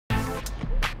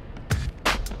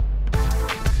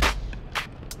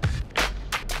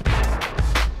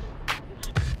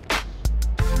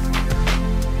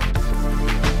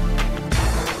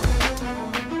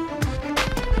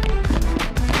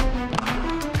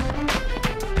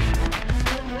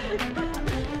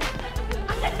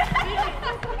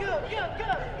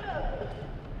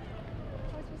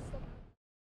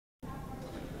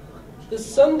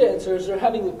Sundancers are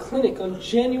having a clinic on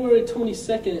January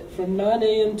 22nd from 9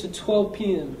 a.m. to 12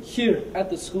 p.m. here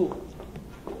at the school.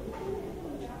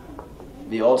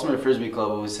 The Ultimate Frisbee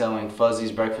Club will be selling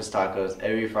Fuzzy's breakfast tacos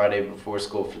every Friday before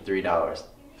school for $3.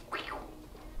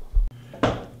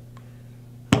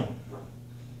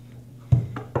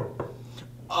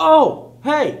 Oh,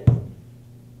 hey!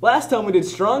 Last time we did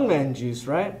strongman juice,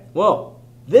 right? Well,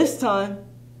 this time,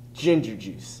 ginger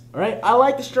juice, alright? I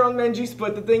like the strongman juice,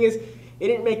 but the thing is, it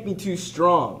didn't make me too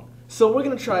strong. So we're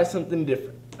gonna try something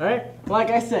different, alright? Like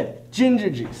I said,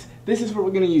 ginger juice. This is what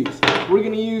we're gonna use. We're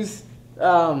gonna use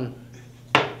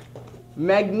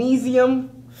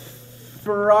magnesium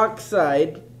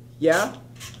peroxide, yeah?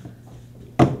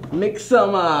 Mix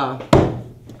some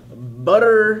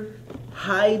butter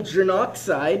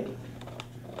hydroxide,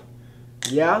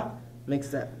 yeah? Mix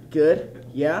that good,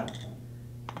 yeah?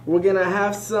 We're gonna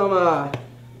have some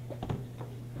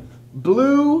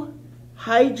blue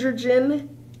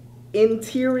hydrogen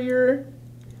interior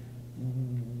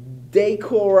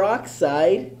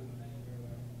decoroxide,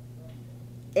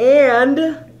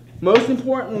 and most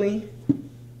importantly,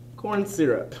 corn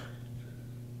syrup.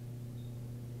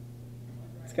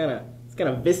 It's kind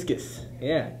of viscous.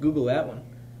 Yeah, Google that one.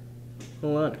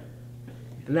 Hold on.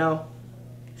 Now,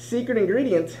 secret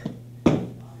ingredient,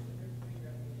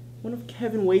 one of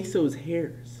Kevin Waso's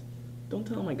hairs. Don't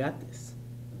tell him I got this.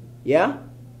 Yeah?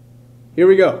 Here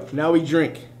we go. Now we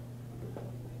drink.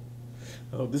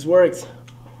 I hope this works.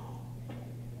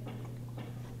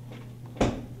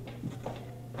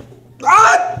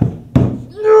 Ah!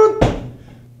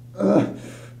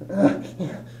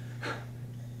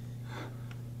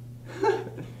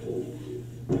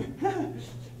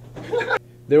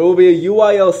 There will be a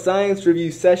UIL science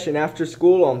review session after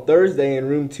school on Thursday in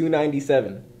room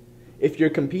 297. If you're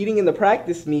competing in the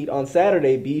practice meet on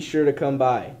Saturday, be sure to come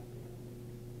by.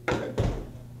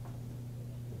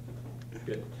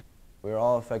 Good. We are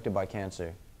all affected by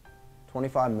cancer.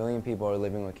 25 million people are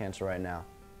living with cancer right now.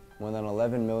 More than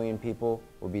 11 million people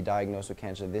will be diagnosed with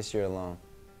cancer this year alone.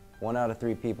 1 out of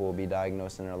 3 people will be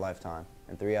diagnosed in their lifetime,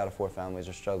 and 3 out of 4 families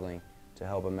are struggling to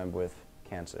help a member with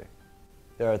cancer.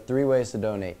 There are 3 ways to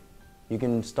donate. You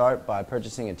can start by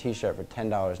purchasing a t-shirt for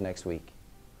 $10 next week.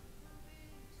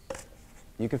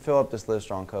 You can fill up this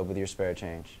Livestrong code with your spare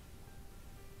change.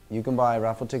 You can buy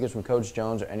raffle tickets from Coach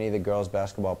Jones or any of the girls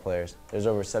basketball players. There's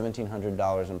over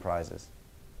 $1,700 in prizes.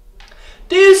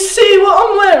 Do you see what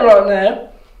I'm wearing right now?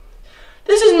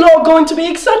 This is not going to be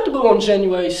acceptable on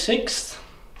January 6th.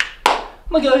 I'm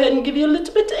going to go ahead and give you a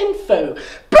little bit of info.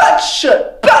 Black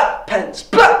shirt, black pants,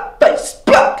 black face,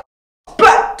 black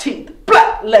teeth,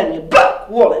 black lanyard, black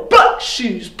wallet, black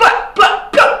shoes, black.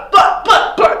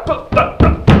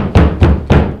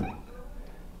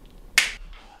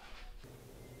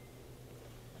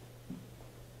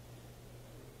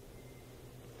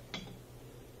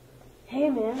 Hey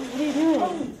man, what are you doing?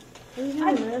 What are you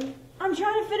doing, man? I'm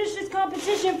trying to finish this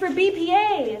competition for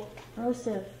BPA.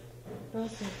 Broseph,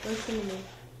 listen to me.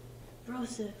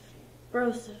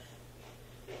 Broseph,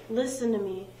 listen to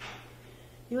me.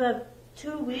 You have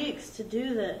 2 weeks to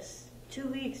do this. 2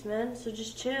 weeks, man, so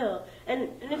just chill. And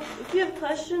if you have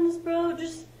questions, bro,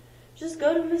 just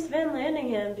go to Miss Van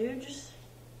Landingham, dude. Just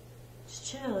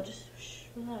chill, just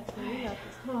relax, man. You got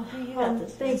this. You got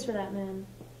this. Thanks for that, man.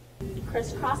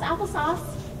 Crisscross applesauce,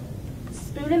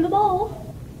 spoon in the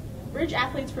bowl. Bridge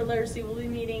Athletes for Literacy will be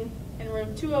meeting in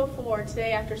room 204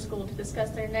 today after school to discuss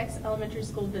their next elementary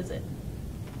school visit.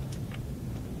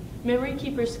 Memory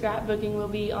Keeper scrapbooking will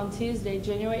be on Tuesday,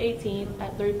 January 18th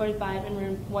at 3:45 in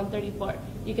room 134.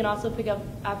 You can also pick up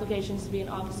applications to be an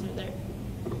officer there.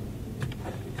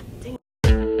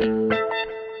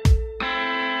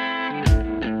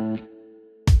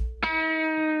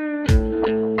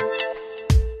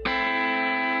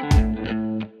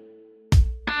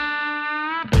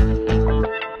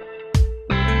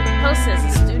 HOSA is a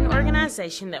student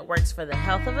organization that works for the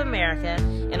health of America,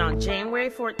 and on January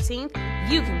 14th,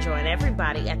 you can join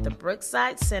everybody at the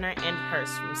Brookside Center in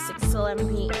Hurst from 6 to 11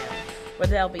 p.m., where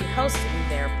they'll be hosting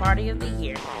their party of the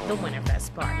year, the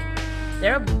Winterfest Party.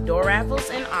 There will be door raffles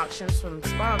and auctions from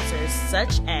sponsors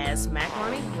such as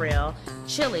Macaroni Grill,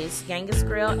 Chili's, Genghis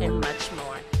Grill, and much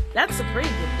more. That's a pretty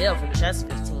good deal for just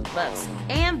 $15,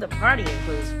 and the party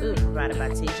includes food provided by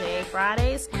TJA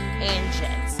Fridays and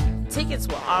Jets. Tickets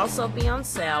will also be on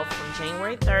sale from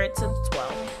January 3rd to the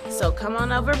 12th. So come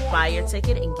on over, buy your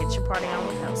ticket, and get your party on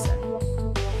with HOSA.